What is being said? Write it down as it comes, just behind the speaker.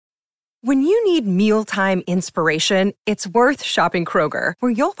When you need mealtime inspiration, it's worth shopping Kroger,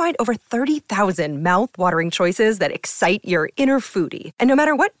 where you'll find over 30,000 mouth-watering choices that excite your inner foodie. And no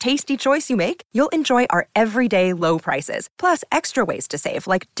matter what tasty choice you make, you'll enjoy our everyday low prices, plus extra ways to save,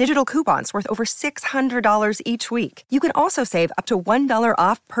 like digital coupons worth over $600 each week. You can also save up to $1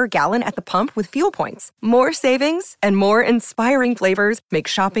 off per gallon at the pump with fuel points. More savings and more inspiring flavors make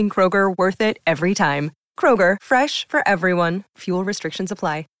shopping Kroger worth it every time. Kroger, fresh for everyone. Fuel restrictions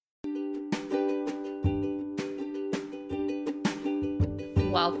apply.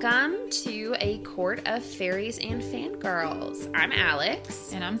 Welcome to A Court of Fairies and Fangirls. I'm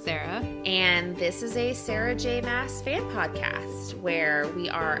Alex. And I'm Sarah. And this is a Sarah J. Maas fan podcast where we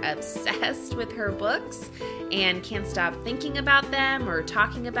are obsessed with her books and can't stop thinking about them or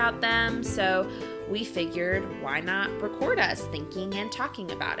talking about them. So we figured, why not record us thinking and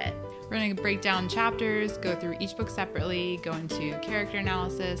talking about it? We're going to break down chapters, go through each book separately, go into character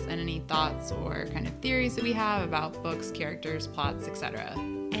analysis and any thoughts or kind of theories that we have about books, characters, plots, etc.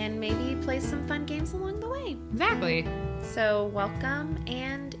 And maybe play some fun games along the way. Exactly. So welcome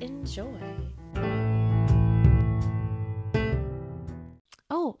and enjoy.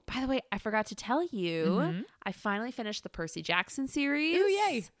 Oh, by the way, I forgot to tell you, I finally finished the Percy Jackson series. Ooh,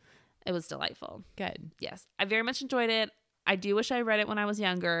 yay. It was delightful. Good. Yes, I very much enjoyed it. I do wish I read it when I was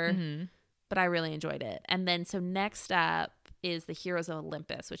younger, but I really enjoyed it. And then so next up is the Heroes of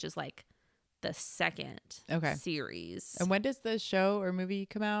Olympus, which is like the second series. And when does the show or movie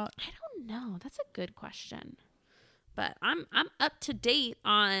come out? I don't know. That's a good question. But I'm up to date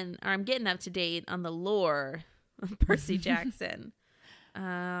on, or I'm getting up to date on the lore of Percy Jackson.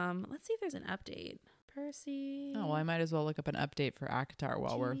 Let's see if there's an update. Percy. Oh, well, I might as well look up an update for ACOTAR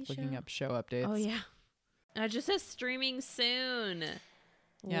while we're looking up show updates. Oh, yeah. It just says streaming soon.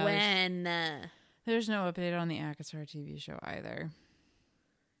 Yeah, when? There's no update on the ACOTAR TV show either.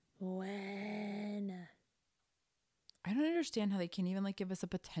 When? I don't understand how they can even like give us a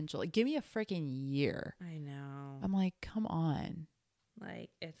potential. Like, give me a freaking year. I know. I'm like, come on. Like,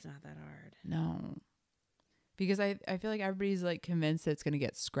 it's not that hard. No. Because I feel like everybody's like convinced that it's going to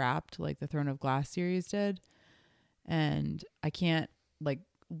get scrapped like the Throne of Glass series did. And I can't, like,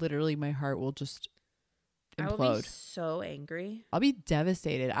 literally my heart will just implode. I will be so angry. I'll be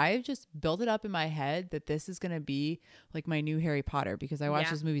devastated. I've just built it up in my head that this is going to be like my new Harry Potter because I watch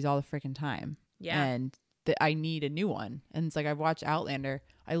those movies all the freaking time. Yeah. And that I need a new one. And it's like I've watched Outlander.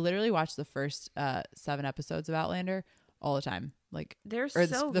 I literally watched the first 7 episodes of Outlander all the time. Like they're or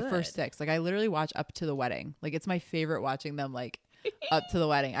so the good. first 6. Like I literally watch up to the wedding. Like it's my favorite watching them like up to the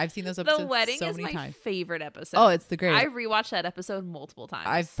wedding. I've seen those episodes The wedding so is many my times. favorite episode. Oh, it's the greatest. I rewatched that episode multiple times.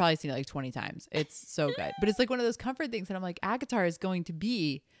 I've probably seen it like 20 times. It's so good. But it's like one of those comfort things that I'm like, ACOTAR is going to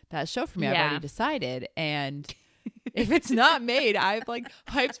be that show for me. I've already decided. And if it's not made, I've like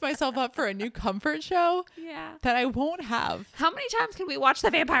hyped myself up for a new comfort show that I won't have. How many times can we watch The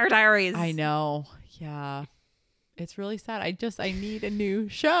Vampire Diaries? I know. Yeah. It's really sad. I need a new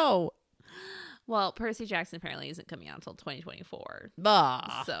show. Well, Percy Jackson apparently isn't coming out until 2024.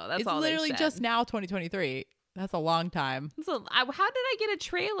 Ugh. So that's it's all literally they said. just now 2023. That's a long time. So how did I get a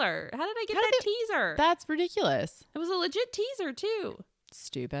trailer? How did I get that teaser? That's ridiculous. It was a legit teaser too.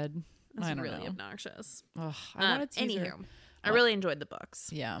 Stupid. That's I don't really know. obnoxious. Ugh, I want a teaser. Anywho, I really enjoyed the books.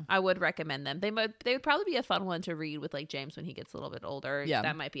 Yeah. I would recommend them. They would probably be a fun one to read with like James when he gets a little bit older. Yeah.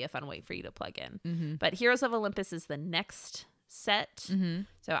 That might be a fun way for you to plug in. But Heroes of Olympus is the next set.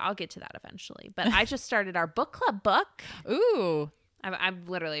 So I'll get to that eventually. But I just started our book club book. Ooh. I've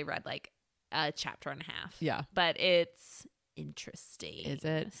literally read like a chapter and a half. Yeah. But it's interesting. Is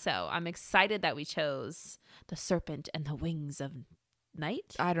it? So I'm excited that we chose The Serpent and the Wings of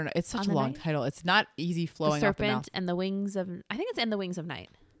Night. I don't know. It's such a long title. It's not easy flowing The off the mouth. Serpent and the Wings of, I think it's And the Wings of Night.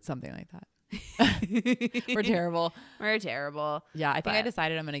 Something like that. We're terrible. We're terrible. Yeah, I think I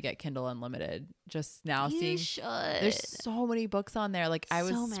decided I'm going to get Kindle Unlimited just now. You should. There's There's so many books on there. Like I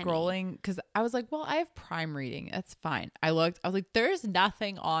was scrolling because I was like, well, I have Prime Reading. That's fine. I looked. I was like, there's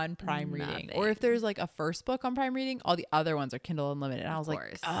nothing on Prime Reading. Or if there's like a first book on Prime Reading, all the other ones are Kindle Unlimited. And I was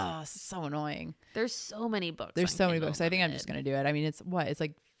like, oh, so annoying. There's so many books. There's so many books. So I think I'm just going to do it. I mean, it's what? It's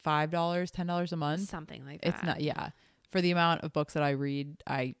like $5, $10 a month. Something like that. It's not. Yeah. For the amount of books that I read,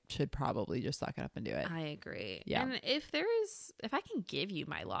 I should probably just suck it up and do it. I agree. Yeah. And if I can give you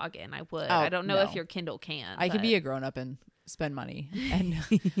my login, I would. I don't know if your Kindle can. I could be a grown up and spend money and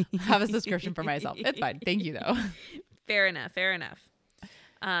have a subscription for myself. It's fine. Thank you though. Fair enough.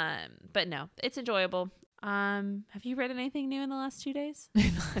 But no, it's enjoyable. Have you read anything new in the last 2 days?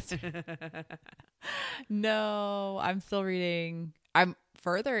 No, I'm still reading. I'm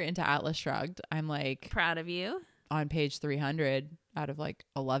further into Atlas Shrugged. I'm like proud of you. On page 300. out of like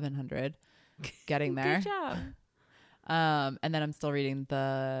 1,100 getting there. Good job. And then I'm still reading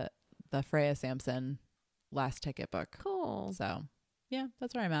the Freya Sampson Last Ticket book. Cool. So yeah,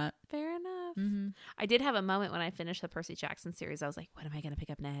 that's where I'm at. Fair enough. Mm-hmm. I did have a moment when I finished the Percy Jackson series. I was like, what am I going to pick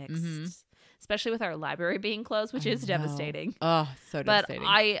up next? Especially with our library being closed, which is devastating. Oh, so devastating.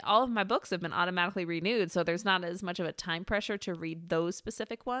 But all of my books have been automatically renewed, so there's not as much of a time pressure to read those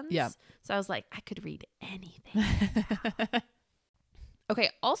specific ones. Yeah. So I was like, I could read anything. Okay,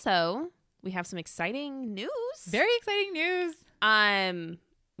 also, we have some exciting news. Very exciting news.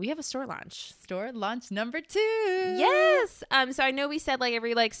 We have a store launch. Store launch number 2. Yes. So I know we said like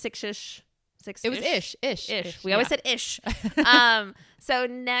every like six-ish. It was ish. We always said ish. So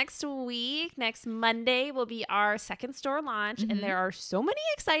next Monday will be our second store launch, and there are so many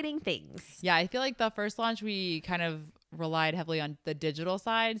exciting things. Yeah, I feel like the first launch we kind of relied heavily on the digital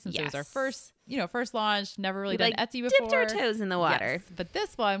side since it was our first launch. Never really done Etsy before. Dipped our toes in the water. Yes. But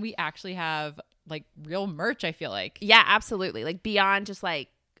this one we actually have like real merch. I feel like. Yeah, absolutely. Like beyond just like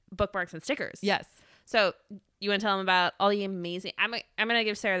bookmarks and stickers. Yes. So you want to tell them about all the amazing... I'm going to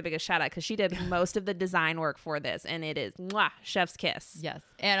give Sarah the biggest shout out because she did most of the design work for this, and it is chef's kiss. Yes.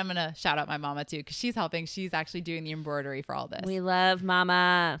 And I'm going to shout out my mama too because she's helping. She's actually doing the embroidery for all this. We love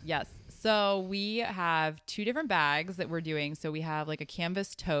mama. Yes. So we have 2 different bags that we're doing. So we have like a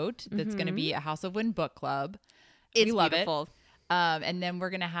canvas tote that's going to be a House of Wind book club. We love beautiful. It. And then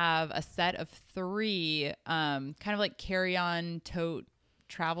we're going to have a set of 3 kind of like carry-on tote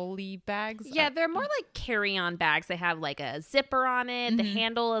travel-y bags. Yeah, they're more like carry-on bags. They have like a zipper on it. The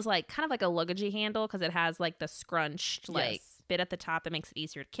handle is like kind of like a luggagey handle because it has like the scrunched like bit at the top that makes it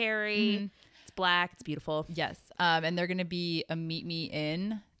easier to carry. It's black. It's beautiful. Yes. And they're going to be a Meet Me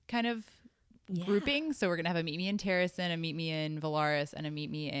In kind of grouping. So we're going to have a Meet Me in Terracin, a Meet Me in Valaris, and a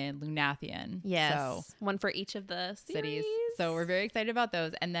Meet Me in Lunathian. Yes. So one for each of the cities. So we're very excited about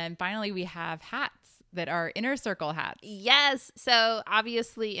those. And then finally we have hats that are Inner Circle hats. Yes. So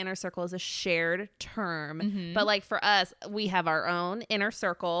obviously Inner Circle is a shared term, but like for us, we have our own Inner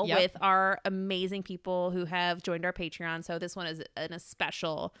Circle with our amazing people who have joined our Patreon. So this one is a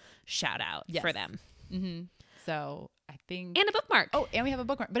special shout out for them. So I think... And a bookmark. Oh, and we have a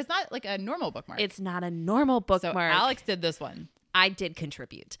bookmark, but it's not like a normal bookmark. It's not a normal bookmark. So Alex did this one. I did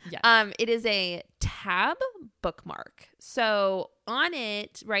contribute. Yes. It is a tab bookmark. So on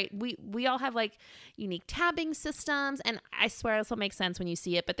it, right, we all have like unique tabbing systems, and I swear this will make sense when you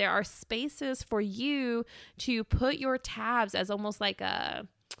see it, but there are spaces for you to put your tabs as almost like a,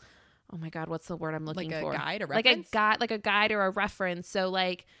 oh my God, what's the word I'm looking for? Like a guide, a reference? Like a guide or a reference. So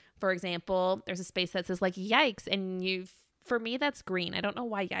like, for example, there's a space that says like yikes, and for me, that's green. I don't know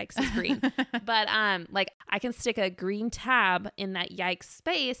why yikes is green, but like I can stick a green tab in that yikes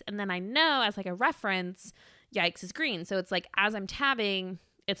space, and then I know as like a reference, yikes is green. So it's like as I'm tabbing,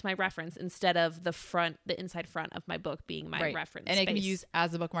 it's my reference instead of the inside front of my book being my reference. And it can be used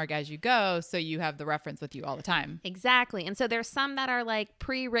as a bookmark as you go, so you have the reference with you all the time. Exactly. And so there's some that are like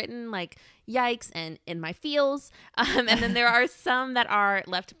pre-written, like yikes and in my feels. And then there are some that are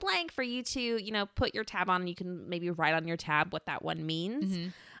left blank for you to, put your tab on, and you can maybe write on your tab what that one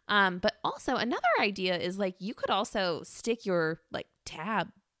means. But also another idea is like you could also stick your like tab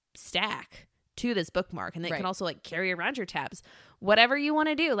stack to this bookmark, and it can also like carry around your tabs, whatever you want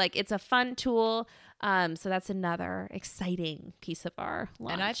to do. Like it's a fun tool. So that's another exciting piece of our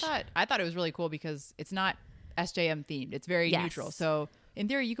launch. And I thought it was really cool because it's not SJM themed. It's very neutral. So in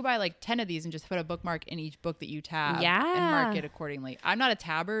theory, you could buy like 10 of these and just put a bookmark in each book that you tab and mark it accordingly. I'm not a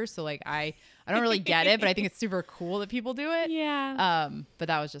tabber, so like I don't really get it, but I think it's super cool that people do it. Yeah. But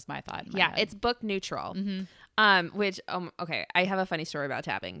that was just my thought. Yeah, it's book neutral. Okay, I have a funny story about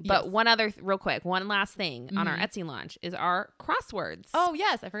tabbing, but one last thing on our Etsy launch is our crosswords. Oh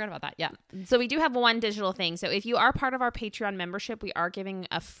yes, I forgot about that. Yeah. So we do have one digital thing. So if you are part of our Patreon membership, we are giving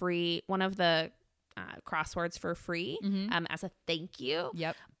a free one of the crosswords for free as a thank you.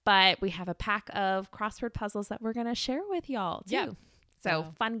 Yep. But we have a pack of crossword puzzles that we're going to share with y'all too. Yep.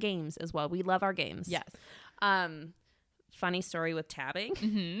 So fun games as well. We love our games. Yes. Funny story with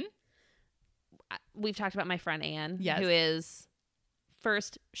tabbing. We've talked about my friend Anne, who is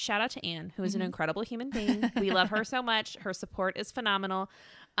first shout out to Anne, who is an incredible human being. We love her so much. Her support is phenomenal.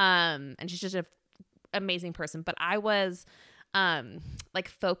 And she's just an amazing person. But I was like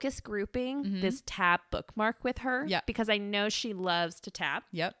focus grouping this tab bookmark with her because I know she loves to tab.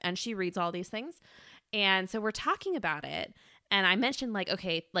 Yep. And she reads all these things. And so we're talking about it. And I mentioned like,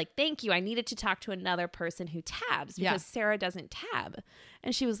 okay, like, thank you. I needed to talk to another person who tabs because Sarah doesn't tab.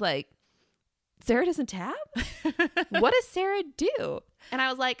 And she was like, Sarah doesn't tab? What does Sarah do? And I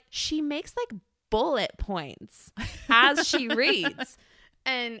was like, she makes like bullet points as she reads.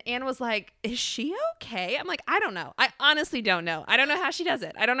 And Anne was like, is she okay? I'm like, I don't know. I honestly don't know. I don't know how she does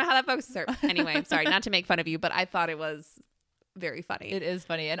it. I don't know how that focuses her. Anyway, I'm sorry, not to make fun of you, but I thought it was very funny. It is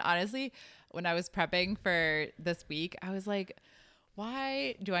funny. And honestly, when I was prepping for this week, I was like,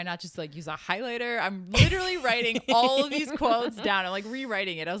 why do I not just like use a highlighter? I'm literally writing all of these quotes down. I'm like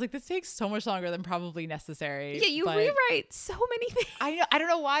rewriting it. I was like, this takes so much longer than probably necessary. Yeah, you rewrite so many things. I don't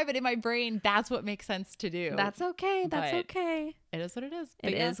know why, but in my brain, that's what makes sense to do. That's okay. That's okay. It is what it is.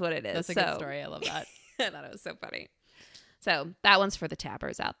 It is what it is. That's a good story. I love that. I thought it was so funny. So that one's for the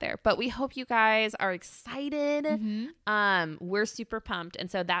tappers out there. But we hope you guys are excited. Mm-hmm. We're super pumped.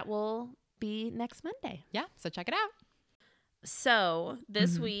 And so that will be next Monday. Yeah. So check it out. So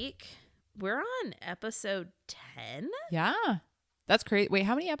this week we're on episode 10. Yeah. That's great. Wait,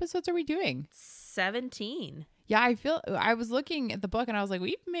 how many episodes are we doing? 17. Yeah, I was looking at the book and I was like,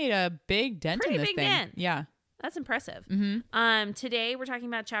 we've made a big dent in this thing. Dent. Yeah. That's impressive. Mm-hmm. Today we're talking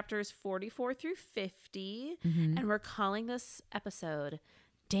about chapters 44 through 50, and we're calling this episode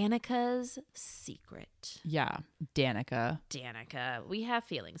Danika's Secret. Yeah, Danika. We have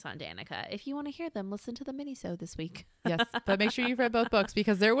feelings on Danika. If you want to hear them, listen to the mini-sode this week. Yes, but make sure you've read both books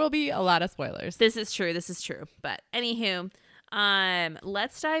because there will be a lot of spoilers. This is true. But anywho,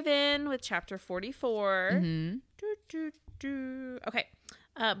 let's dive in with chapter 44. Okay.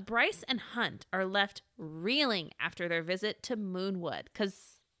 Bryce and Hunt are left reeling after their visit to Moonwood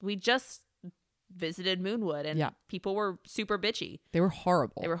because we just visited Moonwood and people were super bitchy. They were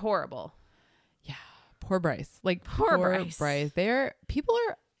horrible. Yeah. Poor Bryce. Like poor Bryce. People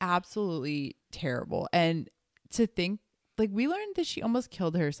are absolutely terrible. And to think, like, we learned that she almost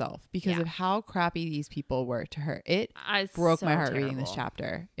killed herself because of how crappy these people were to her. It broke my heart reading this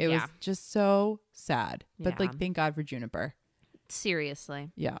chapter. It was just so sad. But like, thank God for Juniper.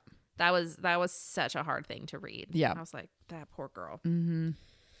 Seriously. Yeah. That was such a hard thing to read. Yeah. I was like, that poor girl. Mm-hmm.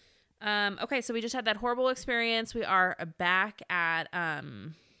 Okay, so we just had that horrible experience. We are back at her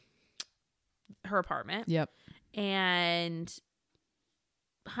apartment. Yep. And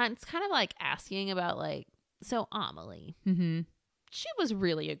Hunt's kind of like asking about like, so Amelie, she was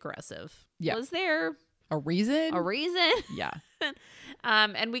really aggressive. Yeah. Was there a reason? Yeah.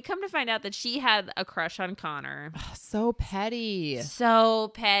 And we come to find out that she had a crush on Connor. Oh, so petty.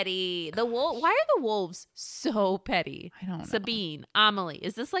 The wolf. Why are the wolves so petty? I don't know. Sabine, Amelie.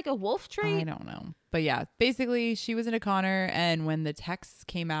 Is this like a wolf trait? I don't know. But yeah, basically she was into Connor, and when the texts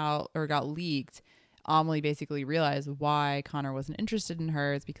came out or got leaked, Amelie basically realized why Connor wasn't interested in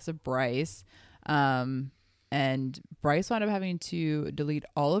her. It's because of Bryce. And Bryce wound up having to delete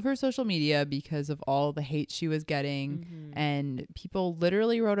all of her social media because of all the hate she was getting. And people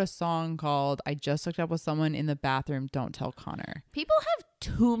literally wrote a song called I Just Hooked Up With Someone in the Bathroom, Don't Tell Connor. People have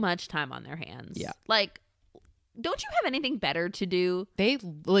too much time on their hands. Yeah. Like, don't you have anything better to do? They,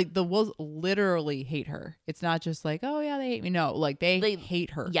 like, the wolves literally hate her. It's not just like, oh, yeah, they hate me. No, like, they hate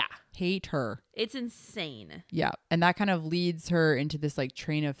her. Yeah. Hate her. It's insane. Yeah. And that kind of leads her into this, like,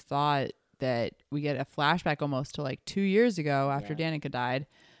 train of thought that we get a flashback almost to like 2 years ago after Danika died.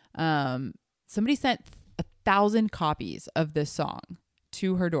 Somebody sent 1,000 copies of this song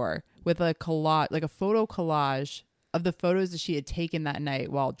to her door with a collage, like a photo collage of the photos that she had taken that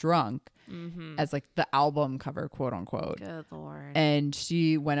night while drunk as like the album cover, quote unquote. Good Lord. And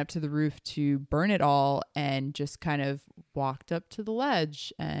she went up to the roof to burn it all and just kind of walked up to the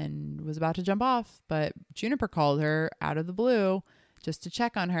ledge and was about to jump off. But Juniper called her out of the blue just to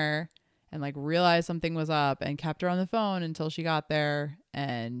check on her. And like realized something was up and kept her on the phone until she got there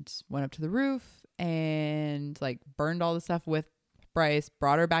and went up to the roof and like burned all the stuff with Bryce,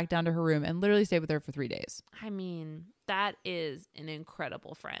 brought her back down to her room and literally stayed with her for 3 days. I mean, that is an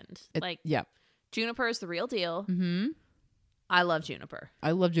incredible friend. Yeah. Juniper is the real deal. Mm-hmm. I love Juniper.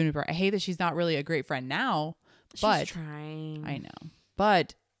 I hate that she's not really a great friend now, but she's trying. I know.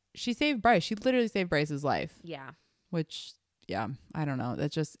 But she saved Bryce. She literally saved Bryce's life. Yeah. Which, yeah, I don't know.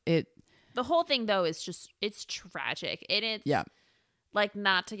 That's just it. The whole thing, though, is just, it's tragic. And it's, like,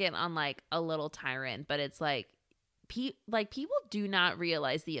 not to get on, like, a little tyrant, but it's, like, people do not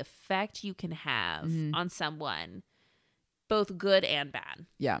realize the effect you can have on someone, both good and bad.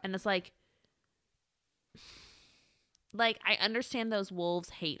 Yeah. And it's, like, I understand those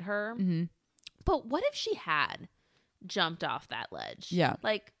wolves hate her, but what if she had jumped off that ledge? Yeah.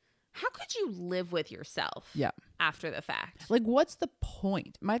 Like, how could you live with yourself after the fact? Like, what's the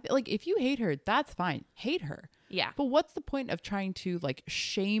point? Like, if you hate her, that's fine. Hate her. Yeah. But what's the point of trying to, like,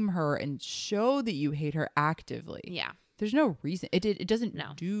 shame her and show that you hate her actively? Yeah. There's no reason. It doesn't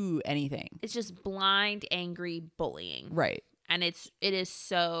do anything. It's just blind, angry bullying. Right. And it is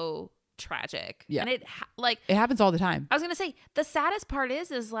so tragic. Yeah. And it happens all the time. I was going to say, the saddest part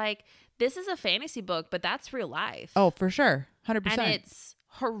is like, this is a fantasy book, but that's real life. Oh, for sure. 100%. And it's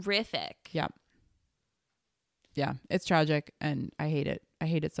horrific. Yeah. Yeah. It's tragic. And I hate it. I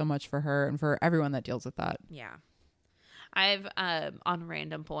hate it so much for her and for everyone that deals with that. Yeah. I've, on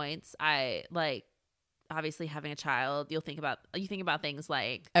random points, I like, obviously having a child, you think about things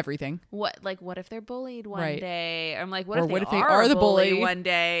like everything. What if they're bullied one right. day? I'm like, what or if what they if are the bully one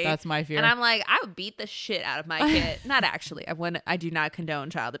day? That's my fear. And I'm like, I would beat the shit out of my kid. Not actually. I do not condone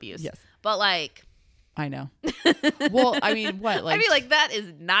child abuse. Yes. But like, I know. Well, I mean, what? Like, I mean, like that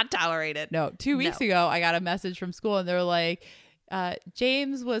is not tolerated. No, 2 weeks ago, I got a message from school and they were like,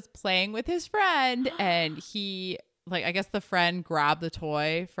 James was playing with his friend and he, like, I guess the friend grabbed the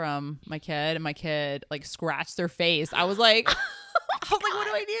toy from my kid and my kid like scratched their face. I was like, what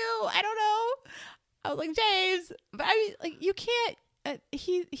do I do? I don't know. I was like, James, but I mean, like, you can't.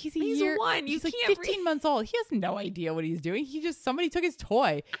 He's one. He's like 15 months old. He has no idea what he's doing. Somebody took his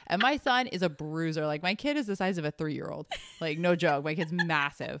toy. And my son is a bruiser. Like, my kid is the size of a 3-year-old. Like, no joke. My kid's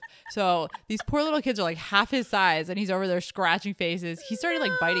massive. So these poor little kids are like half his size and he's over there scratching faces. He started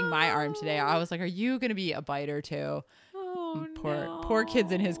like biting my arm today. I was like, are you going to be a biter too? Oh, poor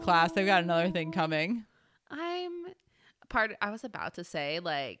kids in his class. They've got another thing coming. I was about to say,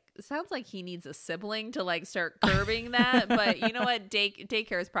 like, it sounds like he needs a sibling to like start curbing that, but you know what?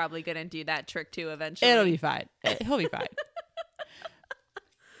 Daycare is probably going to do that trick too eventually. It'll be fine. He'll be fine.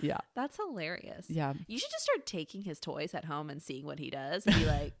 Yeah. That's hilarious. Yeah. You should just start taking his toys at home and seeing what he does. And be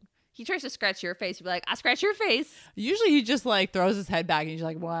like, he tries to scratch your face. You'd be like, I scratch your face. Usually he just like throws his head back and he's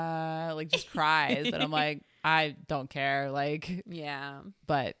like, what? Like, just cries. And I'm like, I don't care. Like, yeah.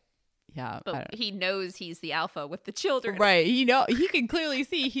 But yeah, but he knows he's the alpha with the children. Right. He can clearly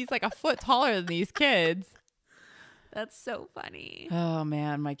see he's like a foot taller than these kids. That's so funny. Oh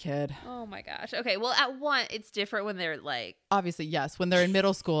man, my kid. Oh my gosh. Okay, well it's different when they're like, obviously, yes, when they're in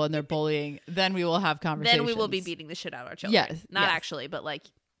middle school and they're bullying, then we will have conversations. Then we will be beating the shit out of our children. Yes. Not actually, but like,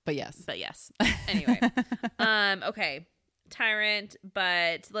 but yes. Anyway. Okay. Tyrant,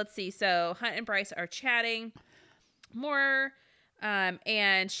 but let's see. So Hunt and Bryce are chatting more.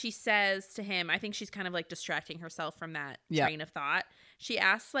 And she says to him, I think she's kind of like distracting herself from that train of thought. She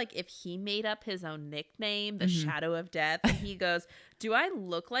asks like if he made up his own nickname, the Shadow of Death. And he goes, do I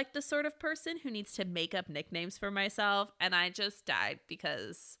look like the sort of person who needs to make up nicknames for myself? And I just died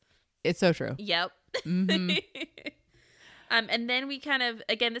because it's so true. Yep. Mm-hmm. And then we kind of,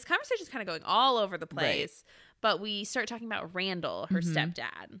 again, this conversation is kind of going all over the place, but we start talking about Randall, her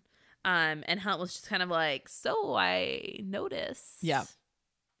stepdad. And Hunt was just kind of like, so I noticed. Yeah.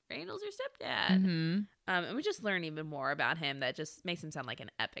 Randall's your stepdad. Mm-hmm. And we just learn even more about him that just makes him sound like an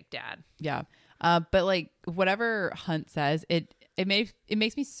epic dad. Yeah. But like whatever Hunt says, it makes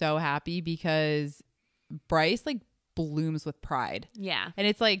me so happy because Bryce like blooms with pride. Yeah. And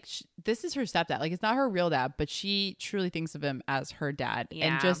it's like, this is her stepdad. Like, it's not her real dad, but she truly thinks of him as her dad. Yeah.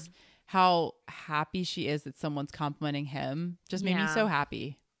 And just how happy she is that someone's complimenting him just made me so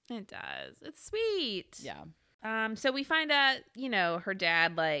happy. It does. It's sweet. Yeah. So we find out, her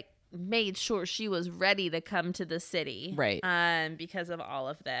dad like made sure she was ready to come to the city. Right. Because of all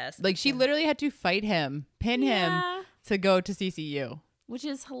of this. Like she literally had to fight him, pin him to go to CCU. Which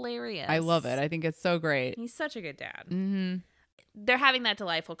is hilarious. I love it. I think it's so great. He's such a good dad. Mm-hmm. They're having that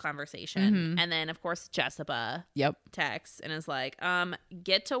delightful conversation. Mm-hmm. And then of course Jessica texts and is like,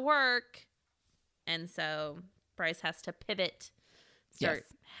 get to work. And so Bryce has to pivot. Start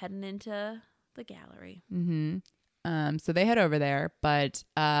heading into the gallery. Mm-hmm. So they head over there, but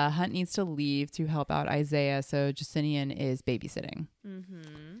Hunt needs to leave to help out Isaiah. So Justinian is babysitting.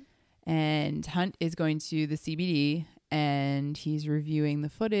 Mm-hmm. And Hunt is going to the CBD and he's reviewing the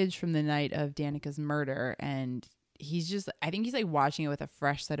footage from the night of Danika's murder. And I think he's like watching it with a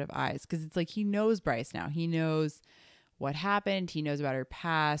fresh set of eyes because it's like he knows Bryce now. He knows what happened. He knows about her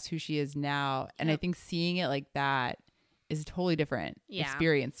past, who she is now. And I think seeing it like that is a totally different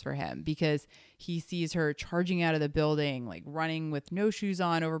experience for him because he sees her charging out of the building, like running with no shoes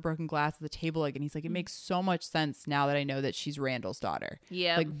on over broken glass at the table. Like, and he's like, it makes so much sense now that I know that she's Randall's daughter.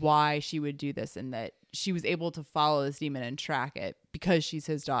 Yeah. Like why she would do this and that she was able to follow this demon and track it because she's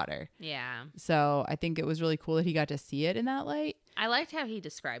his daughter. Yeah. So I think it was really cool that he got to see it in that light. I liked how he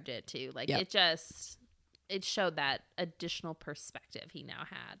described it too. Like it showed that additional perspective he now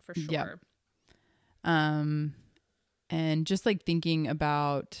had for sure. Yeah. And just like thinking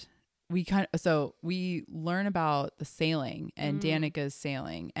about, we learn about the sailing and Danika's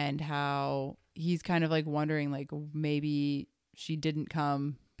sailing and how he's kind of like wondering like maybe she didn't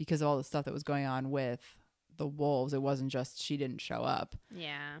come because of all the stuff that was going on with the wolves. It wasn't just she didn't show up.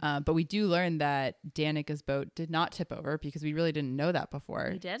 Yeah. But we do learn that Danika's boat did not tip over because we really didn't know that before.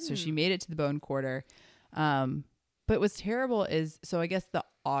 We didn't. So she made it to the bone quarter. But what's terrible is, so I guess the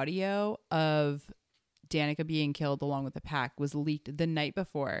audio of Danika being killed along with the pack was leaked the night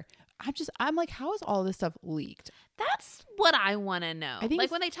before. I'm like, how is all this stuff leaked? That's what I want to know. I think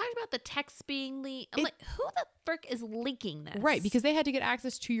like when they talked about the text being leaked, I'm like, who the frick is leaking this? Right, because they had to get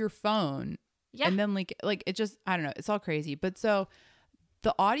access to your phone. Yeah. And then like it just, I don't know, it's all crazy. But so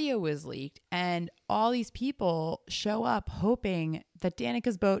the audio was leaked and all these people show up hoping that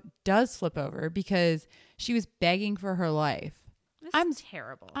Danika's boat does flip over because she was begging for her life. I'm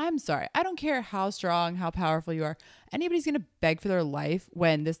terrible. I'm sorry. I don't care how strong, how powerful you are. Anybody's going to beg for their life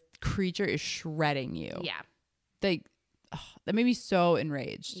when this creature is shredding you. Yeah. That made me so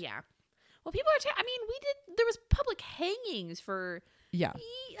enraged. Yeah. Well, people are, I mean, there was public hangings for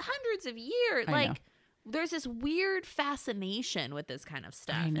hundreds of years. I know. There's this weird fascination with this kind of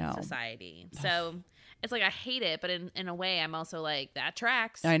stuff in society. So it's like, I hate it, but in a way, I'm also like, that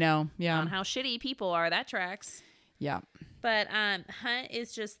tracks. I know. Yeah. On how shitty people are, that tracks. Yeah. But Hunt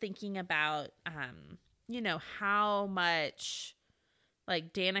is just thinking about, how much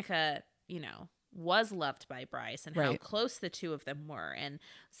like Danika, was loved by Bryce and how close the two of them were. And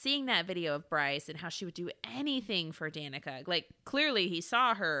seeing that video of Bryce and how she would do anything for Danika. Like, clearly he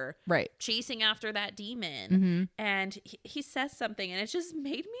saw her chasing after that demon. Mm-hmm. And he says something and it just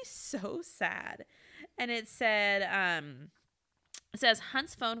made me so sad. And it said, it says,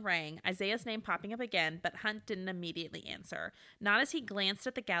 Hunt's phone rang, Isaiah's name popping up again, but Hunt didn't immediately answer. Not as he glanced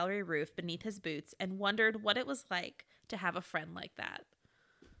at the gallery roof beneath his boots and wondered what it was like to have a friend like that.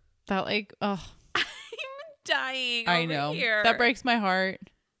 That like, I'm dying I over know. here. That breaks my heart.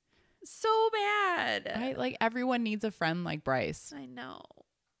 So bad. Right? Like, everyone needs a friend like Bryce. I know.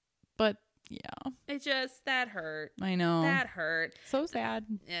 But, yeah. It just, that hurt. I know. That hurt. So sad.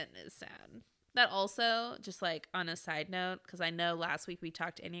 It is sad. That also, just like on a side note, because I know last week we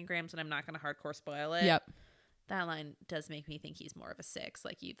talked Enneagrams and I'm not going to hardcore spoil it. Yep. That line does make me think he's more of a 6,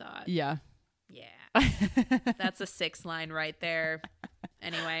 like you thought. Yeah. Yeah. That's a 6 line right there.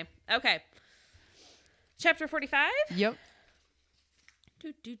 Anyway. Okay. Chapter 45. Yep.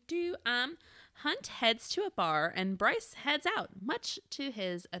 Hunt heads to a bar and Bryce heads out, much to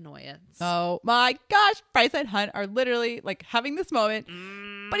his annoyance. Oh my gosh. Bryce and Hunt are literally like having this moment,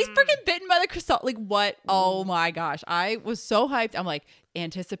 but he's freaking bitten by the crystal. Like, what? Oh my gosh. I was so hyped. I'm like,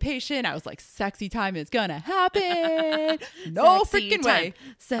 anticipation. I was like, sexy time is gonna happen. No freaking way.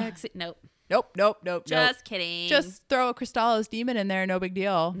 Sexy. Nope. Nope. Just kidding. Just throw a Crystallo's demon in there. No big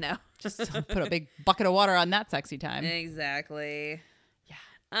deal. No. Just put a big bucket of water on that sexy time. Exactly.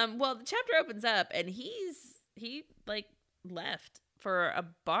 Yeah. Well, the chapter opens up and he like left for a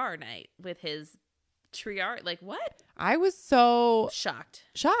bar night with his triart. Like, what? I was so shocked.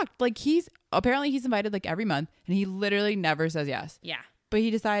 Like, he's invited like every month and he literally never says yes. Yeah. But he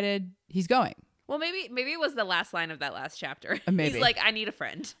decided he's going. Well, maybe it was the last line of that last chapter. Maybe. He's like, I need a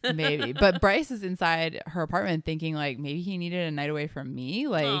friend. Maybe. But Bryce is inside her apartment thinking like, maybe he needed a night away from me.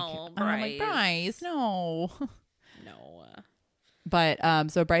 Like, Bryce. I'm like, Bryce, no. No.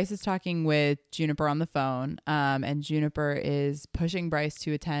 But so Bryce is talking with Juniper on the phone, and Juniper is pushing Bryce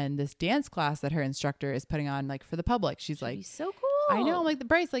to attend this dance class that her instructor is putting on like for the public. She's like, so cool. I know. I'm like,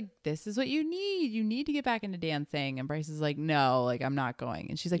 Bryce, like, this is what you need. You need to get back into dancing. And Bryce is like, no, like, I'm not going.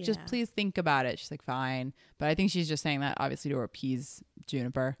 And she's like, just please think about it. She's like, fine. But I think she's just saying that obviously to appease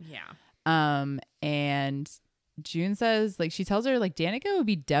Juniper. Yeah. And June says, like, she tells her, like, Danika would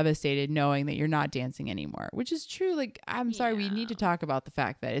be devastated knowing that you're not dancing anymore, which is true. Like, I'm sorry. We need to talk about the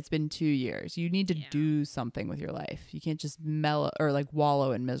fact that it's been 2 years. You need to do something with your life. You can't just mellow or like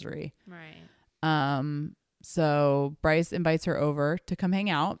wallow in misery. Right. So Bryce invites her over to come hang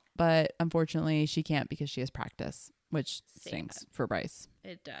out, but unfortunately she can't because she has practice, which stinks for Bryce.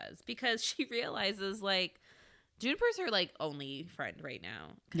 It does, because she realizes like Juniper's her like only friend right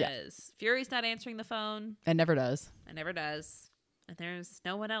now, because Fury's not answering the phone. And never does. And there's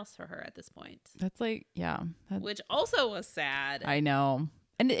no one else for her at this point. That's like, which also was sad. I know.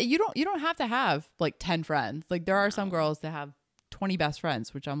 And you don't have to have like 10 friends. Like, there are some girls that have 20 best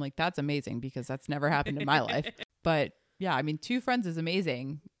friends, which I'm like, that's amazing, because that's never happened in my life. But yeah, I mean, 2 friends is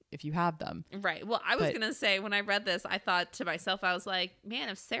amazing if you have them. Right. Well, I was going to say, when I read this, I thought to myself, I was like, man,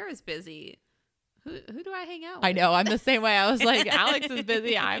 if Sarah's busy, who do I hang out with? I know. I'm the same way. I was like, Alex is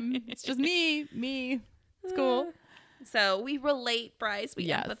busy. It's just me. It's cool. So we relate, Bryce. We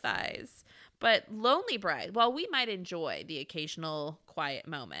empathize. But Lonely Bride, while we might enjoy the occasional quiet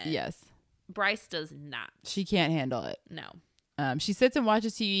moment. Yes. Bryce does not. She can't handle it. No. She sits and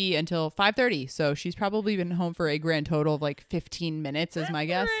watches TV until 5:30. So she's probably been home for a grand total of like 15 minutes is my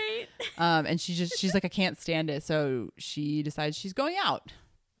guess. Right. And she's like, I can't stand it. So she decides she's going out.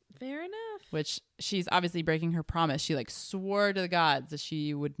 Fair enough. Which she's obviously breaking her promise. She like swore to the gods that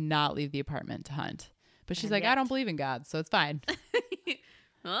she would not leave the apartment to hunt. But she's like, I don't believe in God, so it's fine.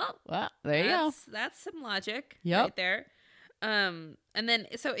 Well, there you go. That's some logic right there. And then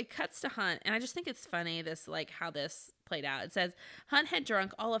so it cuts to Hunt, and I just think it's funny this like how this played out. It says Hunt had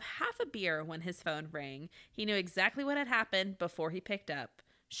drunk all of half a beer when his phone rang. He knew exactly what had happened before he picked up.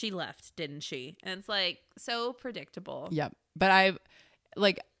 She left, didn't she? And it's like so predictable. Yep. But I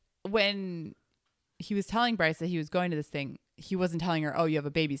like when he was telling Bryce that he was going to this thing, he wasn't telling her, oh, you have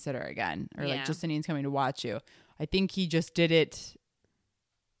a babysitter again, or like Justinine's coming to watch you. I think he just did it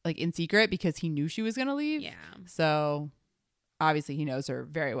like in secret because he knew she was going to leave. Yeah. So obviously he knows her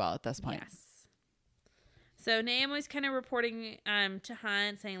very well at this point. Yes. So Naomi's kind of reporting to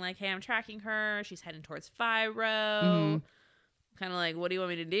Hunt saying like, hey, I'm tracking her. She's heading towards Firo. Mm-hmm. Kind of like, what do you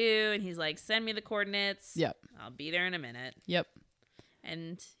want me to do? And he's like, send me the coordinates. Yep. I'll be there in a minute. Yep.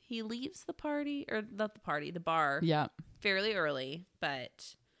 And he leaves the party, or not the party, the bar. Yeah. Fairly early,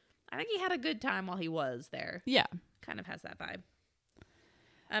 but I think he had a good time while he was there. Yeah. Kind of has that vibe.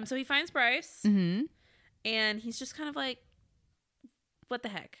 So he finds Bryce, mm-hmm. and he's just kind of like, what the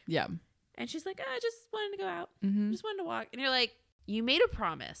heck? Yeah. And she's like, I just wanted to go out. Mm-hmm. Just wanted to walk. And you're like, you made a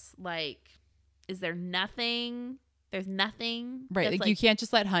promise. Like, is there nothing? There's nothing. Right. Like you can't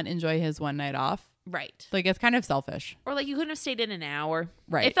just let Hunt enjoy his one night off. Right. Like it's kind of selfish. Or like you couldn't have stayed in an hour.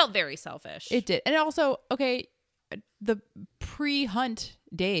 Right. It felt very selfish. It did. And also, okay, the pre-Hunt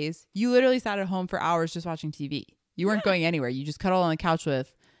days, you literally sat at home for hours just watching TV. You weren't going anywhere. You just cuddled on the couch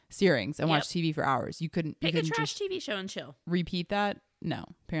with Searings and watched TV for hours. You couldn't pick a trash just TV show and chill. Repeat that? No,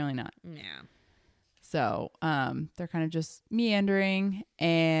 apparently not. Yeah. So they're kind of just meandering,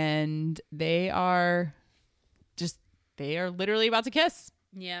 and they are literally about to kiss.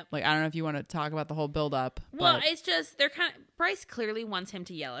 Yeah. Like, I don't know if you want to talk about the whole build up. Well, it's just, Bryce clearly wants him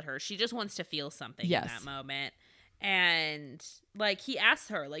to yell at her. She just wants to feel something in that moment. And like, he asks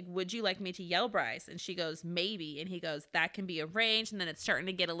her, like, would you like me to yell, Bryce? And she goes, maybe. And he goes, that can be arranged. And then it's starting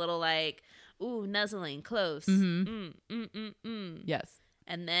to get a little like, ooh, nuzzling, close. Mm-hmm. Yes.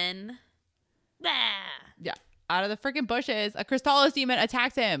 And then, yeah. Out of the freaking bushes, a Crystallis demon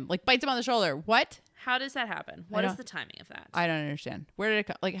attacks him, like bites him on the shoulder. What? How does that happen? What is the timing of that? I don't understand. Where did it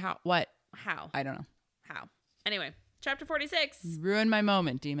come? Like, how? What? How? I don't know. How? Anyway, chapter 46. You ruined my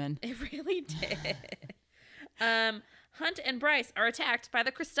moment, demon. It really did. Hunt and Bryce are attacked by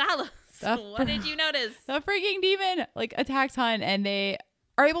the Crystallos. What did you notice? The freaking demon like attacks Hunt, and they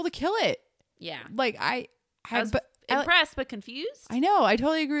are able to kill it. Yeah. Like I was impressed but confused. I know. I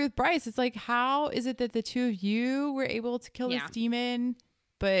totally agree with Bryce. It's like, how is it that the two of you were able to kill this demon,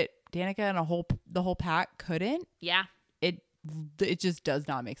 but Danika and the whole pack couldn't? Yeah. It just does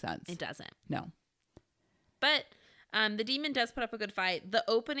not make sense. It doesn't. No. But the demon does put up a good fight. The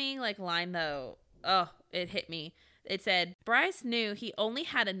opening line though, it hit me. It said, Bryce knew he only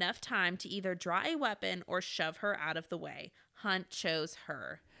had enough time to either draw a weapon or shove her out of the way. Hunt chose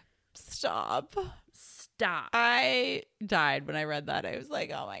her. Stop. Stop. I died when I read that. I was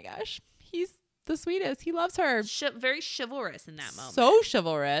like, oh my gosh, he's the sweetest. He loves her. Very chivalrous in that moment. So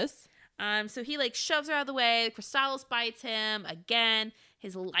chivalrous. So he shoves her out of the way. Crystallis bites him again.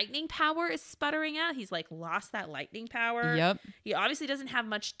 His lightning power is sputtering out. He's lost that lightning power. Yep. He obviously doesn't have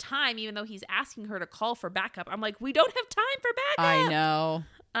much time, even though he's asking her to call for backup. I'm like, we don't have time for backup. I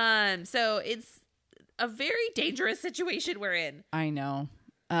know. So it's a very dangerous situation we're in. I know.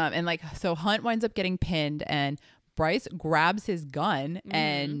 And so Hunt winds up getting pinned, and Bryce grabs his gun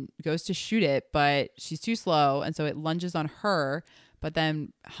and goes to shoot it, but she's too slow, and so it lunges on her. But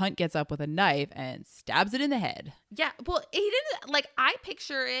then Hunt gets up with a knife and stabs it in the head. Yeah. Well, he didn't, I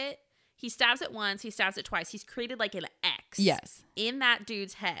picture it. He stabs it once. He stabs it twice. He's created an X. Yes. In that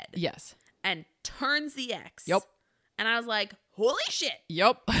dude's head. Yes. And turns the X. Yep. And I was like, holy shit.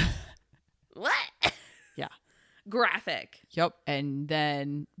 Yep. What? Yeah. Graphic. Yep. And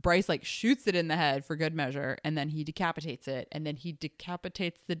then Bryce shoots it in the head for good measure, and then he decapitates it, and then he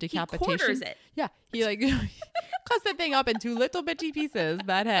decapitates the decapitation. He quarters it. Yeah. He cuts the thing up into little bitty pieces,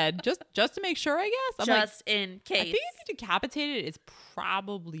 that head, just to make sure, I guess. Just in case. I think if you decapitate it, it's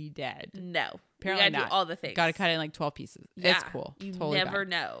probably dead. No. Apparently you gotta do all the things. Gotta cut it in 12 pieces. Yeah. It's cool. You totally never bad.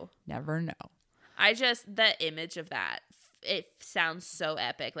 know. Never know. The image of that, it sounds so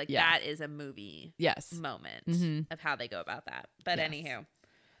epic. That is a movie moment of how they go about that. But anywho,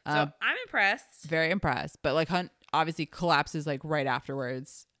 so I'm impressed. Very impressed. But Hunt obviously collapses right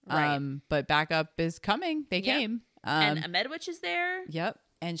afterwards. Right. But backup is coming. They came. And a Medwitch is there. Yep.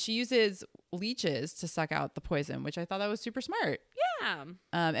 And she uses leeches to suck out the poison, which I thought that was super smart. Yeah.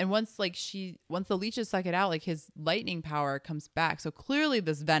 And once the leeches suck it out, like his lightning power comes back. So clearly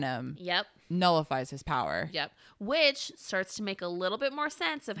this venom nullifies his power. Yep. Which starts to make a little bit more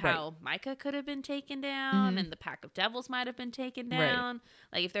sense of how Micah could have been taken down and the Pack of Devils might have been taken down.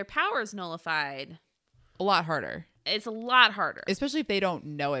 Right. Like if their power is nullified. A lot harder. It's a lot harder. Especially if they don't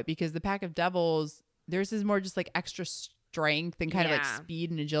know it, because the Pack of Devils, theirs is more just like extra strength and kind of like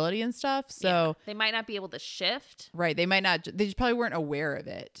speed and agility and stuff. So they might not be able to shift. Right. They might not. They just probably weren't aware of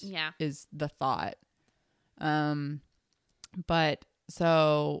it. Yeah. Is the thought. But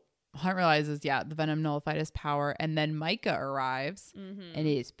so Hunt realizes, the venom nullified his power. And then Micah arrives and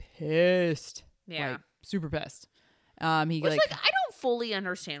he's pissed. Yeah. Like, super pissed. He Which, like, I don't fully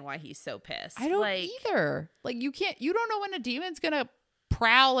understand why he's so pissed. I don't either. Like, you don't know when a demon's going to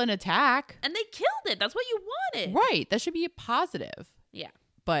prowl and attack. And they killed it. That's what you wanted. Right. That should be a positive. Yeah.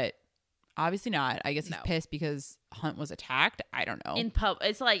 But obviously not. I guess he's pissed because Hunt was attacked. I don't know.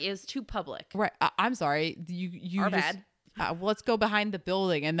 It's like it was too public. Right. I'm sorry. You Our just, bad. Let's go behind the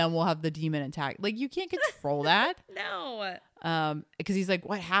building and then we'll have the demon attack. Like, you can't control that. No. Because he's like,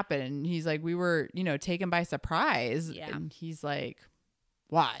 what happened? And he's like, we were, taken by surprise. Yeah. And he's like,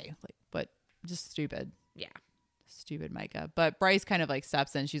 why? Like, but just stupid. Yeah. Stupid Micah. But Bryce kind of like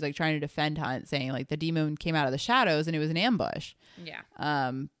steps in. She's like trying to defend Hunt, saying like the demon came out of the shadows and it was an ambush.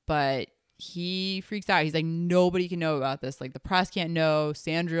 Yeah. But he freaks out. He's like, nobody can know about this. Like the press can't know.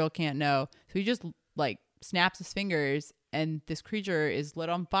 Sandriel can't know. So he just like snaps his fingers and this creature is lit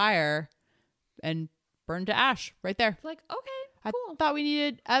on fire and burned to ash right there. It's like, okay, cool. I thought we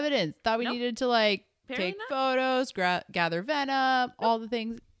needed evidence. Thought we needed to like take photos, gather venom, all the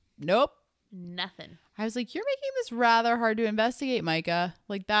things. Nope. Nothing. I was like, you're making this rather hard to investigate, Micah.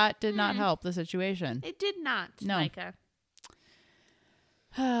 Like, that did not help the situation. It did not, no. Micah.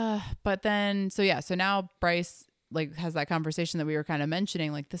 But then, so now Bryce, like, has that conversation that we were kind of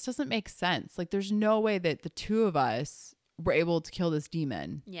mentioning. Like, this doesn't make sense. Like, there's no way that the two of us were able to kill this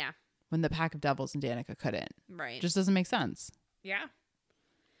demon. Yeah. When the Pack of Devils and Danika couldn't. Right. Just doesn't make sense. Yeah.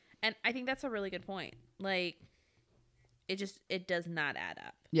 And I think that's a really good point. Like, it does not add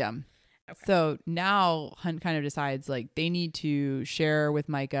up. Yeah. Okay. So now Hunt kind of decides like they need to share with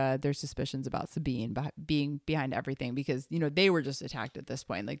Micah their suspicions about Sabine being behind everything because, they were just attacked at this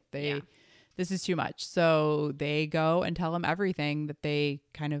point. Like this is too much. So they go and tell him everything that they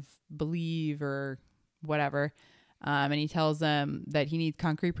kind of believe or whatever. And he tells them that he needs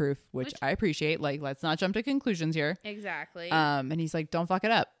concrete proof, which I appreciate. Like, let's not jump to conclusions here. Exactly. And he's like, don't fuck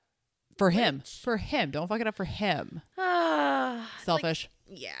it up. For him. Don't fuck it up for him. Selfish.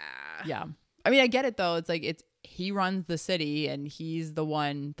 Like, yeah. Yeah. I mean, I get it though. It's like he runs the city and he's the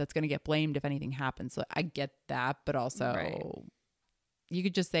one that's going to get blamed if anything happens. So I get that, but also you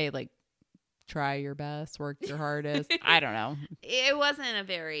could just say like try your best, work your hardest. I don't know. It wasn't a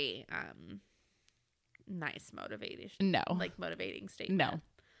very nice motivation. No. Like motivating statement.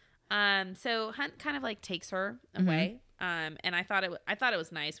 No. So Hunt kind of like takes her away. And I thought it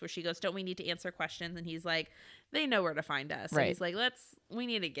was nice where she goes, don't we need to answer questions? And he's like, they know where to find us. Right. And he's like, we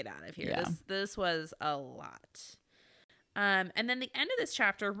need to get out of here. Yeah. This was a lot. And then the end of this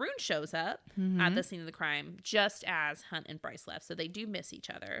chapter, Rune shows up at the scene of the crime just as Hunt and Bryce left. So they do miss each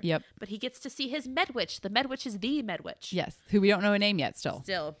other. Yep. But he gets to see his Medwitch. The Medwitch is the Medwitch. Yes. Who we don't know a name yet still.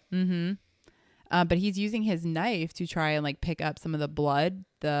 Mm-hmm. But he's using his knife to try and like pick up some of the blood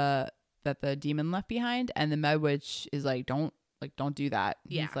that the demon left behind, and the Medwitch is like, don't do that.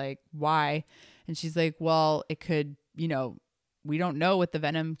 Yeah. He's like, why? And she's like, well, it could, we don't know what the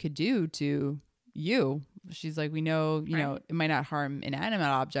venom could do to you. She's like, we know, it might not harm inanimate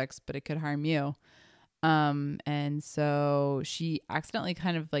objects, but it could harm you. And so she accidentally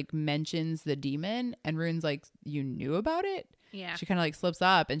kind of like mentions the demon, and Rune's like, you knew about it? Yeah. She kind of like slips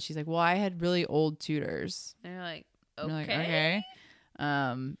up, and she's like, well, I had really old tutors. They're like, okay.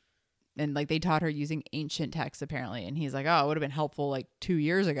 And like they taught her using ancient texts apparently, and he's like, oh, it would have been helpful like 2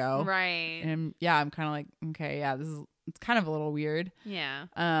 years ago. Right. And yeah, I'm kind of like, okay, yeah, it's kind of a little weird. Yeah.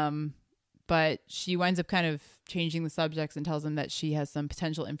 But she winds up kind of changing the subjects and tells him that she has some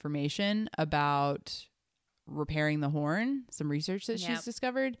potential information about repairing the horn, some research that she's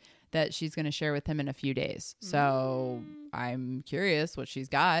discovered that she's going to share with him in a few days. So I'm curious what she's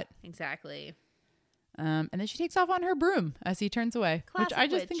got. Exactly. And then she takes off on her broom as he turns away. Classic which I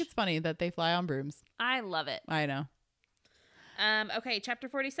just think it's funny that they fly on brooms. I love it. I know. Okay, chapter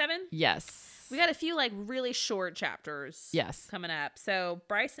 47. Yes. We got a few like really short chapters. Yes. Coming up. So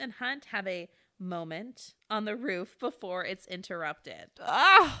Bryce and Hunt have a moment on the roof before it's interrupted.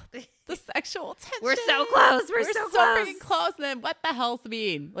 Ah, the sexual tension. We're so close. We're so freaking close. And then what the hell,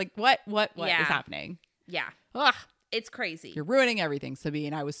 Sabine? Like, what is happening? Yeah. Ugh. It's crazy. You're ruining everything,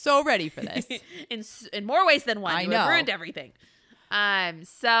 Sabine. I was so ready for this. in more ways than one. I You know. have ruined everything.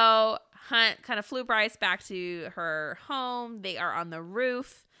 So Hunt kind of flew Bryce back to her home. They are on the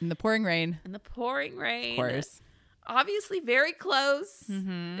roof. In the pouring rain. Of course. Obviously very close.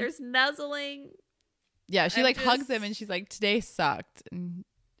 Mm-hmm. There's nuzzling. Yeah, she hugs him and she's like, today sucked. And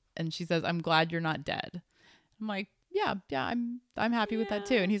she says, I'm glad you're not dead. I'm like, yeah, I'm happy with that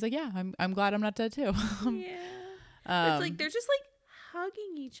too. And he's like, yeah, I'm glad I'm not dead too. Yeah. It's like they're just like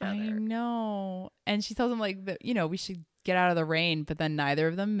hugging each other. I know. And she tells him that, we should get out of the rain, but then neither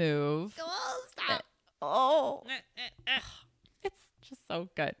of them move. Oh, stop. Oh. It's just so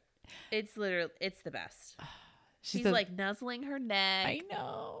good. It's the best. She's like nuzzling her neck. I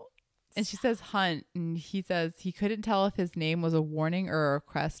know. And she says Hunt, and he says he couldn't tell if his name was a warning or a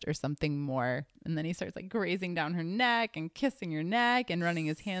request or something more. And then he starts grazing down her neck and kissing her neck and running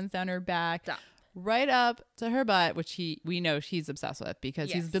his hands down her back. Stop. Right up to her butt, which we know she's obsessed with because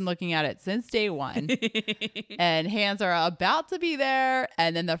he's been looking at it since day one. And hands are about to be there,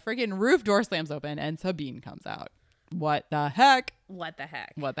 and then the freaking roof door slams open and Sabine comes out. What the heck?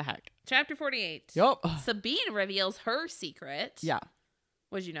 Chapter 48. Yup. Sabine reveals her secret. Yeah.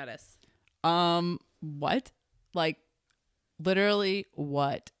 What did you notice? What? Literally,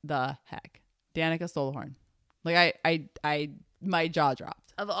 what the heck? Danika stole the horn. My jaw dropped.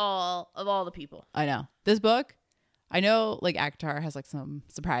 Of all the people. I know. This book, I know ACOTAR has some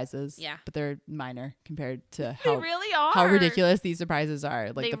surprises. Yeah. But they're minor compared to They really are. how ridiculous these surprises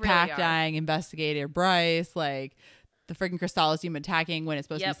are. They The really pack are. dying investigator Bryce, the freaking Crystallus attacking when it's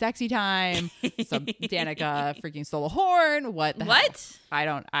supposed to be sexy time. So Danika freaking stole a horn. What the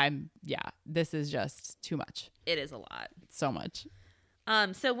hell? This is just too much. It is a lot. So much.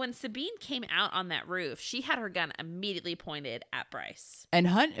 So when Sabine came out on that roof, she had her gun immediately pointed at Bryce. And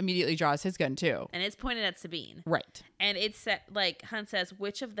Hunt immediately draws his gun too. And it's pointed at Sabine. Right. And it's Hunt says,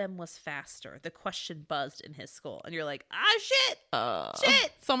 which of them was faster? The question buzzed in his skull. And you're like, shit.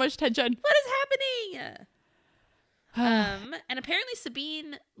 So much tension. What is happening? And apparently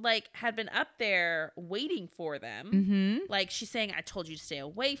Sabine had been up there waiting for them. Mm-hmm. She's saying, I told you to stay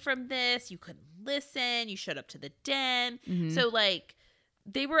away from this. You couldn't listen. You showed up to the den. Mm-hmm. So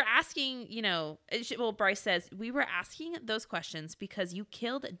they were asking, Bryce says, we were asking those questions because you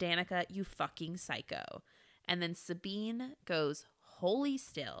killed Danika, you fucking psycho. And then Sabine goes wholly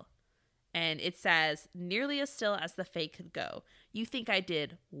still. And it says, nearly as still as the fake could go. You think I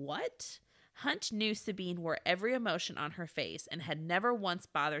did what? Hunt knew Sabine wore every emotion on her face and had never once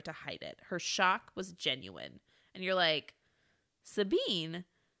bothered to hide it. Her shock was genuine. And you're like, Sabine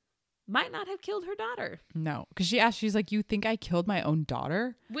might not have killed her daughter. No, because she's like, you think I killed my own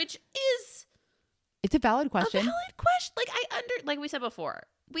daughter? Which is... It's a valid question. A valid question. Like we said before,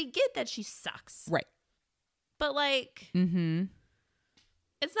 we get that she sucks. Right. But mm-hmm.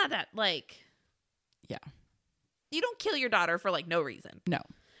 It's not that yeah. You don't kill your daughter for no reason. No.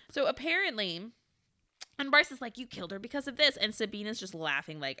 So apparently, and Bryce is like, you killed her because of this. And Sabine is just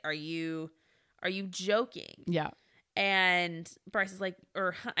laughing are you joking? Yeah. And Bryce is like,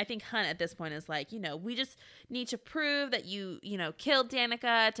 or I think Hunt at this point is like, we just need to prove that you killed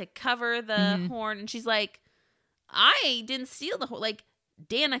Danika to cover the horn. And she's like, I didn't steal the horn.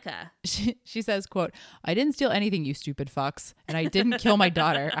 Danika. She says, quote, I didn't steal anything, you stupid fucks. And I didn't kill my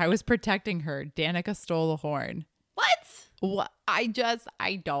daughter. I was protecting her. Danika stole the horn. What? I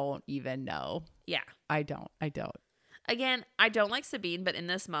don't even know. Yeah. I don't. Again, I don't like Sabine, but in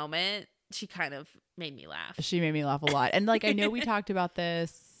this moment, she kind of made me laugh. She made me laugh a lot. And I know we talked about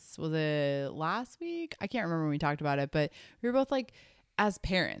this, was it last week? I can't remember when we talked about it, but we were both as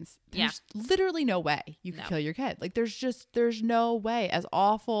parents, there's literally no way you could kill your kid. There's no way. As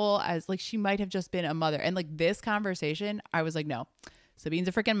awful as she might have just been a mother. And this conversation, I was like, no. Sabine's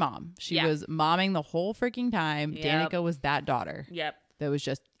a freaking mom. She was momming the whole freaking time. Yep. Danika was that daughter. Yep. That was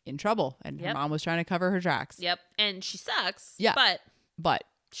just in trouble. And her mom was trying to cover her tracks. Yep. And she sucks. Yeah. But.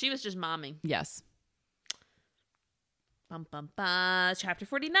 She was just momming. Yes. Bum, bum, bum. Chapter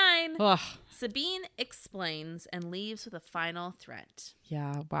 49. Ugh. Sabine explains and leaves with a final threat.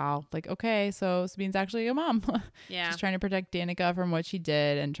 Yeah. Wow. Okay. So Sabine's actually a mom. Yeah. She's trying to protect Danika from what she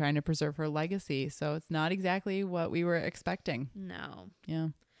did and trying to preserve her legacy. So it's not exactly what we were expecting. No. Yeah.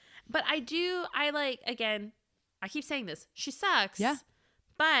 But again, I keep saying this. She sucks. Yeah.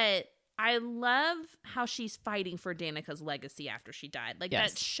 But I love how she's fighting for Danika's legacy after she died.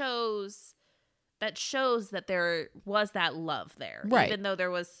 That shows that shows that there was that love there, right? Even though there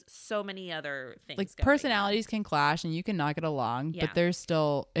was so many other things. Like personalities can clash and you can not get along, but there's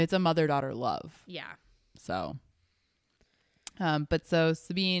still, it's a mother-daughter love. Yeah. So, but so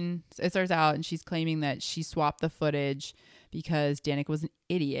Sabine, it starts out and she's claiming that she swapped the footage because Danika was an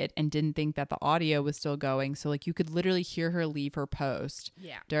idiot and didn't think that the audio was still going. So like you could literally hear her leave her post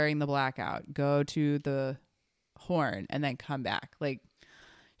during the blackout, go to the horn and then come back. Like,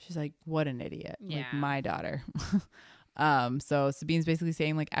 she's like, what an idiot. Like my daughter. So Sabine's basically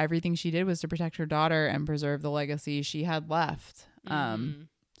saying like everything she did was to protect her daughter and preserve the legacy she had left.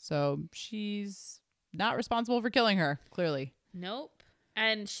 So she's not responsible for killing her, clearly. Nope.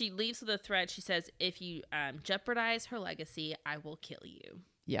 And she leaves with a threat. She says, if you jeopardize her legacy, I will kill you.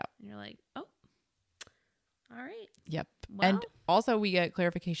 Yep. And you're like, oh, all right. Yep. Well, and also we get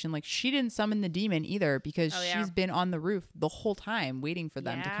clarification, like she didn't summon the demon either because she's been on the roof the whole time waiting for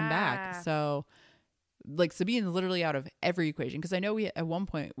them to come back. So like Sabine's literally out of every equation. Because I know at one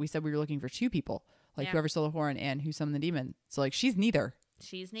point we said we were looking for 2 people, like whoever stole the horn and who summoned the demon. So like she's neither.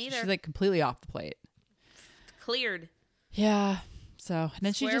 She's like completely off the plate. Cleared. Yeah. So and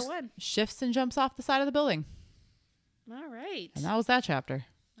then she just shifts and jumps off the side of the building. All right. And that was that chapter.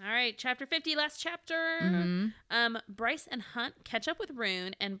 All right, chapter 50, last chapter. Bryce and Hunt catch up with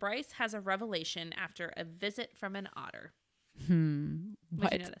Rune, and Bryce has a revelation after a visit from an otter. What?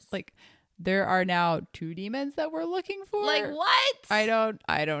 Did you notice? Like, there are now 2 demons that we're looking for? Like, what? I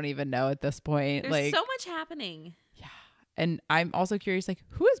don't even know at this point. There's so much happening. Yeah. And I'm also curious, like,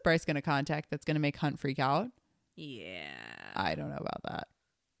 who is Bryce going to contact that's going to make Hunt freak out? Yeah. I don't know about that.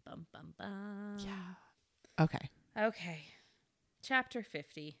 Bum, bum, bum. Yeah. Okay. Chapter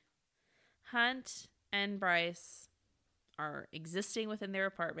 50. Hunt and Bryce are existing within their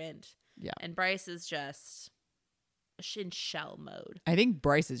apartment. Yeah. And Bryce is just in shell mode. I think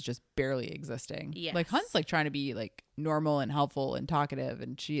Bryce is just barely existing. Yes. Like Hunt's like trying to be like normal and helpful and talkative,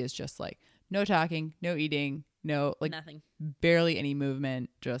 and she is just like no talking, no eating, no like nothing. Barely any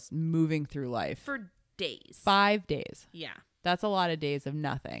movement, just moving through life. For days. 5 days. Yeah. That's a lot of days of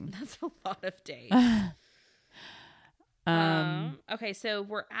nothing. That's a lot of days. Okay, so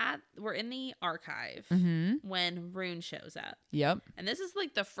we're in the archive when Rune shows up. Yep. And this is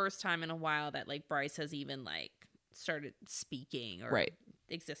like the first time in a while that like Bryce has even like started speaking or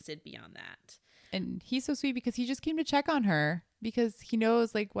existed beyond that. And he's so sweet because he just came to check on her because he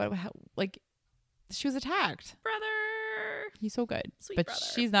knows like like she was attacked. Brother. He's so good. Sweet but brother.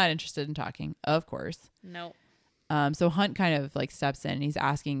 She's not interested in talking, of course. Nope. So Hunt kind of like steps in and he's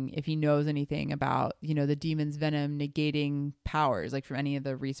asking if he knows anything about, the demon's venom negating powers, like from any of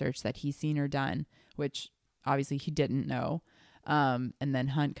the research that he's seen or done, which obviously he didn't know. And then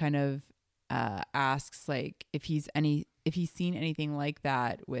Hunt kind of asks like if he's seen anything like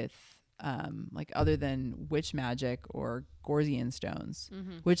that with like other than witch magic or Gorzian stones,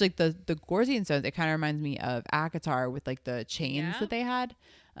 which like the Gorzian stones, it kind of reminds me of Akatar with like the chains that they had.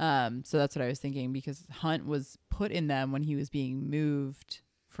 So that's what I was thinking because Hunt was put in them when he was being moved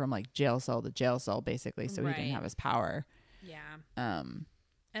from like jail cell to jail cell basically. So he didn't have his power. Yeah.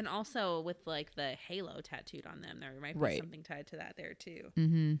 And also with like the halo tattooed on them, there might be something tied to that there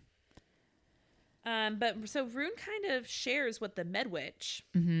too. But so Rune kind of shares what the Medwitch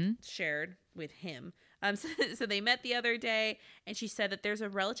shared with him. So they met the other day and she said that there's a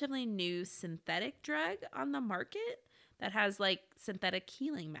relatively new synthetic drug on the market that has like synthetic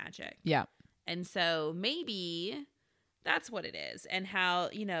healing magic. Yeah. And so maybe that's what it is. And how,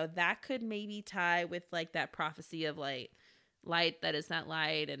 that could maybe tie with like that prophecy of like light that is not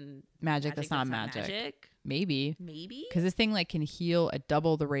light and magic that's not magic. Maybe. Because this thing like can heal at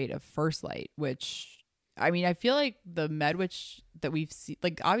double the rate of first light, which I mean, I feel like the Medwitch that we've seen,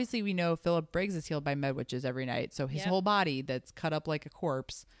 like obviously we know Philip Briggs is healed by Medwitches every night. So his whole body that's cut up like a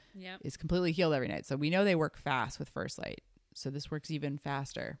corpse is completely healed every night. So we know they work fast with first light. So this works even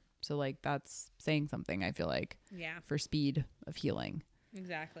faster. So like that's saying something, I feel like, for speed of healing.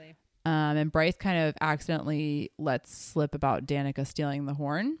 Exactly. And Bryce kind of accidentally lets slip about Danika stealing the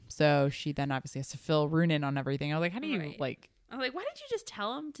horn. So she then obviously has to fill Rune in on everything. I was like, how do you like... I'm like, why didn't you just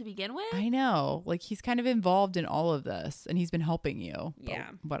tell him to begin with? I know. Like, he's kind of involved in all of this, and he's been helping you. Yeah.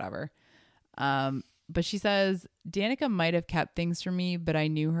 Whatever. But she says, Danika might have kept things from me, but I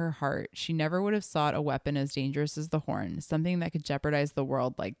knew her heart. She never would have sought a weapon as dangerous as the horn, something that could jeopardize the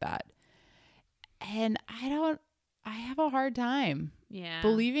world like that. And I have a hard time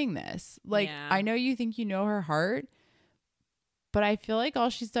believing this. Like, I know you think you know her heart, but I feel like all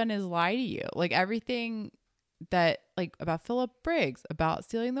she's done is lie to you. Like, everything that like about Philip Briggs, about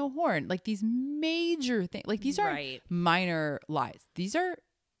stealing the horn, like these major things, like these aren't minor lies. These are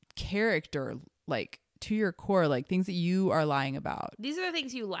character like to your core, like things that you are lying about. These are the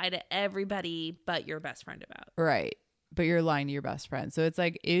things you lie to everybody but your best friend about. Right. But you're lying to your best friend. So it's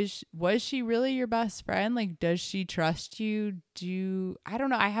like, was she really your best friend? Like, does she trust you? I don't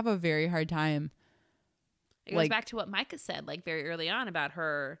know. I have a very hard time. It goes back to what Micah said, like very early on about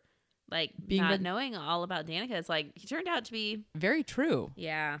her, like not knowing all about Danika. It's like he turned out to be very true.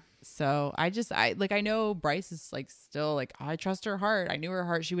 Yeah. So I know Bryce is like still like, I trust her heart. I knew her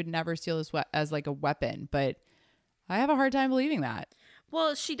heart. She would never steal this as like a weapon, but I have a hard time believing that.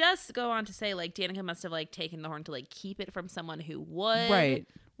 Well, she does go on to say, like, Danika must have, like, taken the horn to, like, keep it from someone who would. Right.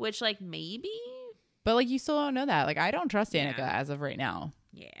 Which, like, maybe. But, like, you still don't know that. Like, I don't trust Danika as of right now.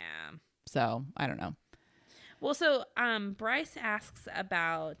 Yeah. So, I don't know. Well, so, Bryce asks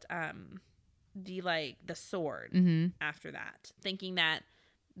about, the sword after that. Thinking that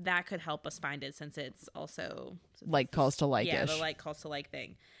could help us find it since it's also. Like, calls to like-ish. Yeah, the like calls to like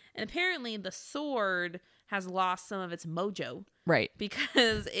thing. And apparently the sword has lost some of its mojo. Right.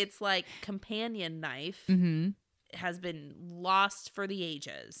 Because its like companion knife has been lost for the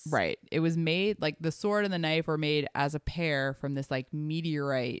ages. Right. It was made, like the sword and the knife were made as a pair from this like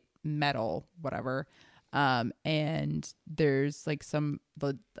meteorite metal, whatever. And there's like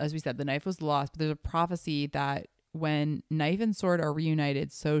as we said, the knife was lost, but there's a prophecy that when knife and sword are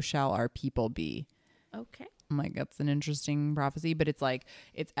reunited, so shall our people be. Okay. I'm like, that's an interesting prophecy, but it's like,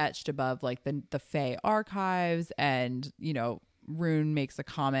 it's etched above like the Fae archives, and, you know, Rune makes a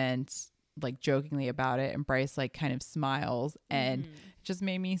comment like jokingly about it, and Bryce like kind of smiles, and it just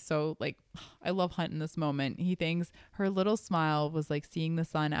made me so like, I love Hunt in this moment. He thinks her little smile was like seeing the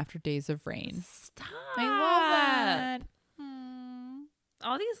sun after days of rain. Stop. I love that.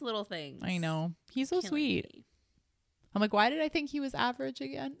 All these little things. I know. He's so sweet. Me. I'm like, why did I think he was average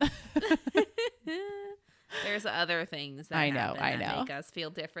again? There's other things that make us feel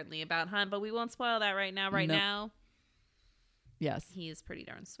differently about Hunt, but we won't spoil that right now. Now, yes, he is pretty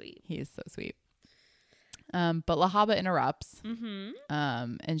darn sweet. He is so sweet. But Lahaba interrupts,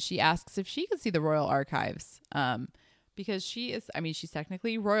 and she asks if she could see the royal archives, because she's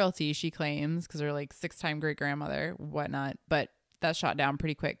technically royalty, she claims, because her like 6-time great grandmother, whatnot. But that's shot down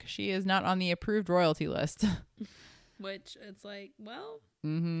pretty quick. She is not on the approved royalty list. Which it's like, well,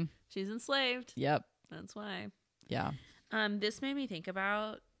 she's enslaved. Yep. That's why. Yeah. This made me think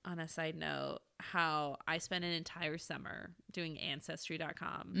about, on a side note, how I spent an entire summer doing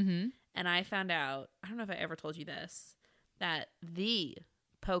Ancestry.com. And I found out, I don't know if I ever told you this, that the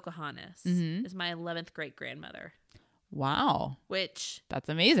Pocahontas is my 11th great grandmother. Wow. Which. That's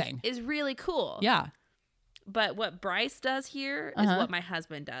amazing. Is really cool. Yeah. But what Bryce does here is what my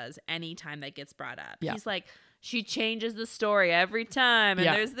husband does anytime that gets brought up. Yeah. He's like, she changes the story every time, and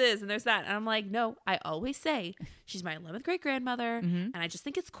there's this and there's that. And I'm like, no, I always say she's my 11th great grandmother, and I just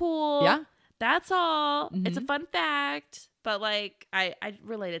think it's cool. Yeah. That's all. It's a fun fact. But like, I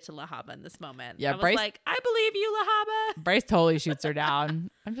related to Lahaba in this moment. Yeah, I was like, I believe you, Lahaba. Bryce totally shoots her down.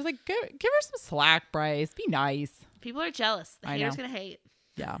 I'm just like, give her some slack, Bryce. Be nice. People are jealous. The haters gonna hate.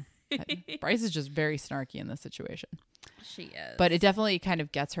 Yeah. Bryce is just very snarky in this situation. She is. But it definitely kind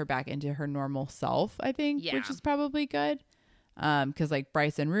of gets her back into her normal self, I think, which is probably good. Because like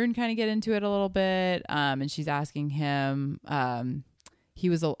Bryce and Rune kind of get into it a little bit. And she's asking him,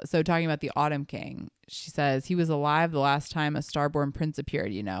 so talking about the Autumn King, she says he was alive the last time a Starborn prince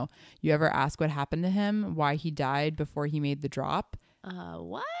appeared, you know. You ever ask what happened to him? Why he died before he made the drop?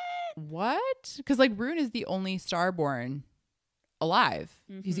 What? Because like Rune is the only Starborn alive.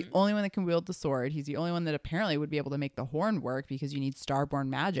 He's the only one that can wield the sword. He's the only one that apparently would be able to make the horn work, because you need Starborn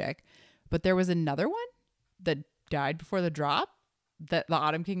magic. But there was another one that died before the drop, that the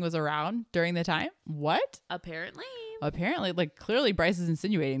Autumn King was around during the time. What? Apparently, like clearly Bryce is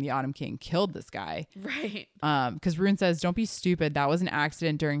insinuating the Autumn King killed this guy. Right. Because Rune says, don't be stupid. That was an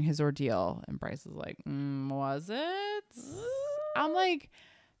accident during his ordeal. And Bryce is like, was it? I'm like,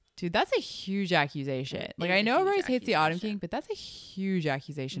 dude, that's a huge accusation. Like, I know Bryce hates the Autumn King, but that's a huge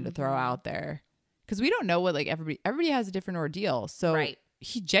accusation to throw out there. Because we don't know what, like, everybody has a different ordeal. So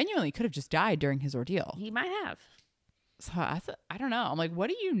he genuinely could have just died during his ordeal. He might have. So I don't know. I'm like, what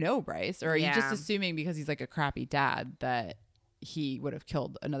do you know, Bryce? Or are you just assuming because he's like a crappy dad that he would have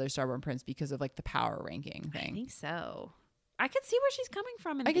killed another Starborn prince because of like the power ranking thing? I think so. I can see where she's coming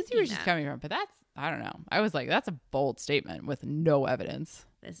from. I can see where she's coming from, but I don't know. I was like, that's a bold statement with no evidence.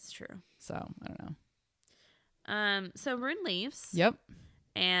 This is true. So I don't know. So Rune leaves. Yep.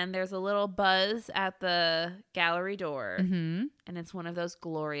 And there's a little buzz at the gallery door. And it's one of those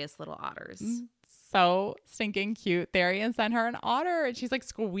glorious little otters. so stinking cute. Therian sent her an otter and she's like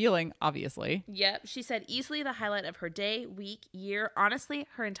squealing, obviously. Yep. She said easily the highlight of her day, week, year, honestly,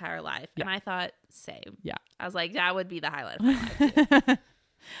 her entire life. Yeah. And I thought, same. Yeah. I was like, that would be the highlight of my life too.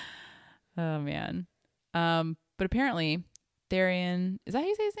 Oh, man. But apparently, Therian, is that how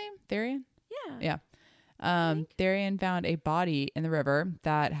you say his name? Therian? Yeah. Therian found a body in the river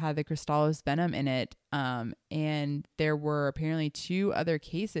that had the Crystallos venom in it. And there were apparently 2 other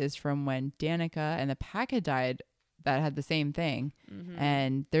cases from when Danika and the pack had died that had the same thing. Mm-hmm.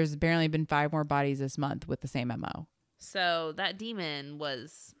 And there's apparently been 5 more bodies this month with the same MO. So that demon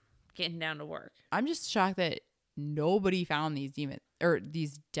was getting down to work. I'm just shocked that nobody found these demons or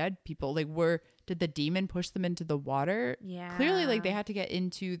these dead people. Like, did the demon push them into the water? Yeah. Clearly, like, they had to get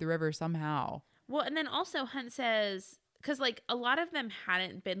into the river somehow. Well, and then also Hunt says, because like a lot of them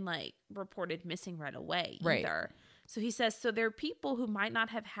hadn't been like reported missing right away either. Right. So he says, so there are people who might not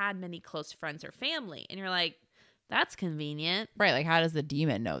have had many close friends or family. And you're like, that's convenient. Right. Like, how does the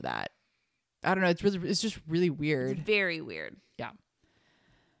demon know that? I don't know. It's just really weird. It's very weird. Yeah.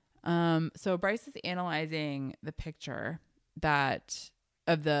 So Bryce is analyzing the picture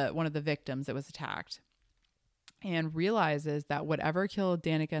of one of the victims that was attacked and realizes that whatever killed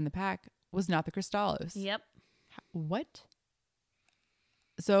Danika and the pack was not the Crystallos. Yep. What?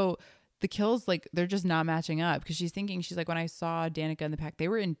 So the kills, like, they're just not matching up because she's like, when I saw Danika and the pack, they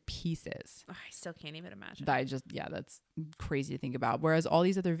were in pieces. Oh, I still can't even imagine. That's crazy to think about. Whereas all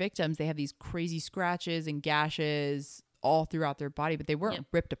these other victims, they have these crazy scratches and gashes all throughout their body, but they weren't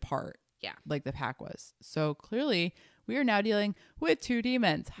ripped apart. Yeah. Like the pack was. So clearly we are now dealing with 2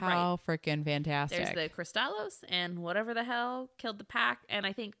 demons. How freaking fantastic. There's the Crystallos and whatever the hell killed the pack. And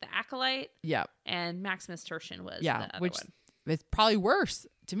I think the Acolyte. Yep. And Maximus Tertian was the other which one. It's probably worse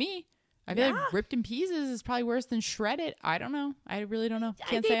to me. I feel like ripped in pieces is probably worse than shredded. I don't know. I really don't know.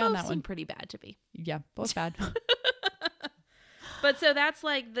 Can't say on that one. Pretty bad to me. Yeah, both bad. But so that's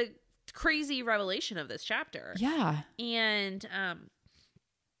like the crazy revelation of this chapter. Yeah. And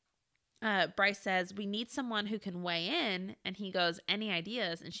Bryce says, we need someone who can weigh in. And he goes, any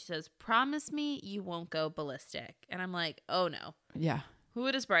ideas? And she says, promise me you won't go ballistic. And I'm like, oh no. Yeah. Who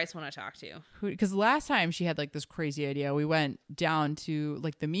does Bryce want to talk to? Because last time she had like this crazy idea. We went down to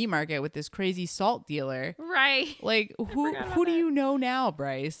like the meat market with this crazy salt dealer. Right. Like who do you know now,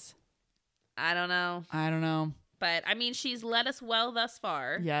 Bryce? I don't know. But I mean, she's led us well thus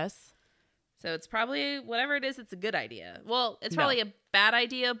far. Yes. So it's probably, whatever it is, it's a good idea. Well, it's probably a bad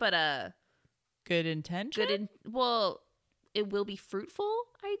idea, but a good intention. Well, it will be fruitful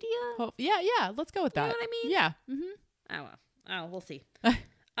idea. Yeah. Let's go with that. You know what I mean? Yeah. Mm-hmm. Oh, we'll see.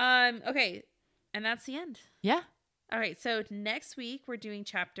 Okay. And that's the end. Yeah. All right. So next week we're doing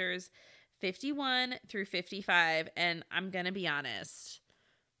chapters 51 through 55. And I'm going to be honest,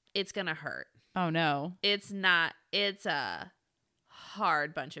 it's going to hurt. Oh no. It's a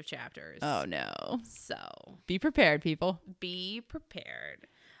hard bunch of chapters. Oh no. So be prepared, people. Be prepared.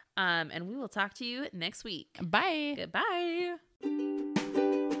 And we will talk to you next week. Bye. Goodbye.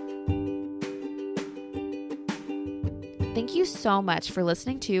 Thank you so much for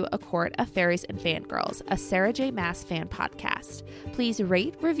listening to A Court of Fairies and Fangirls, a Sarah J. Maas fan podcast. Please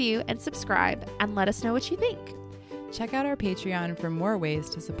rate, review, and subscribe, and let us know what you think. Check out our Patreon for more ways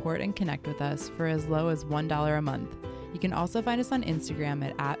to support and connect with us for as low as $1 a month. You can also find us on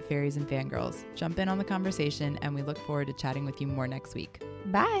Instagram at Fairies and Fangirls. Jump in on the conversation, and we look forward to chatting with you more next week.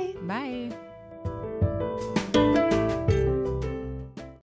 Bye. Bye.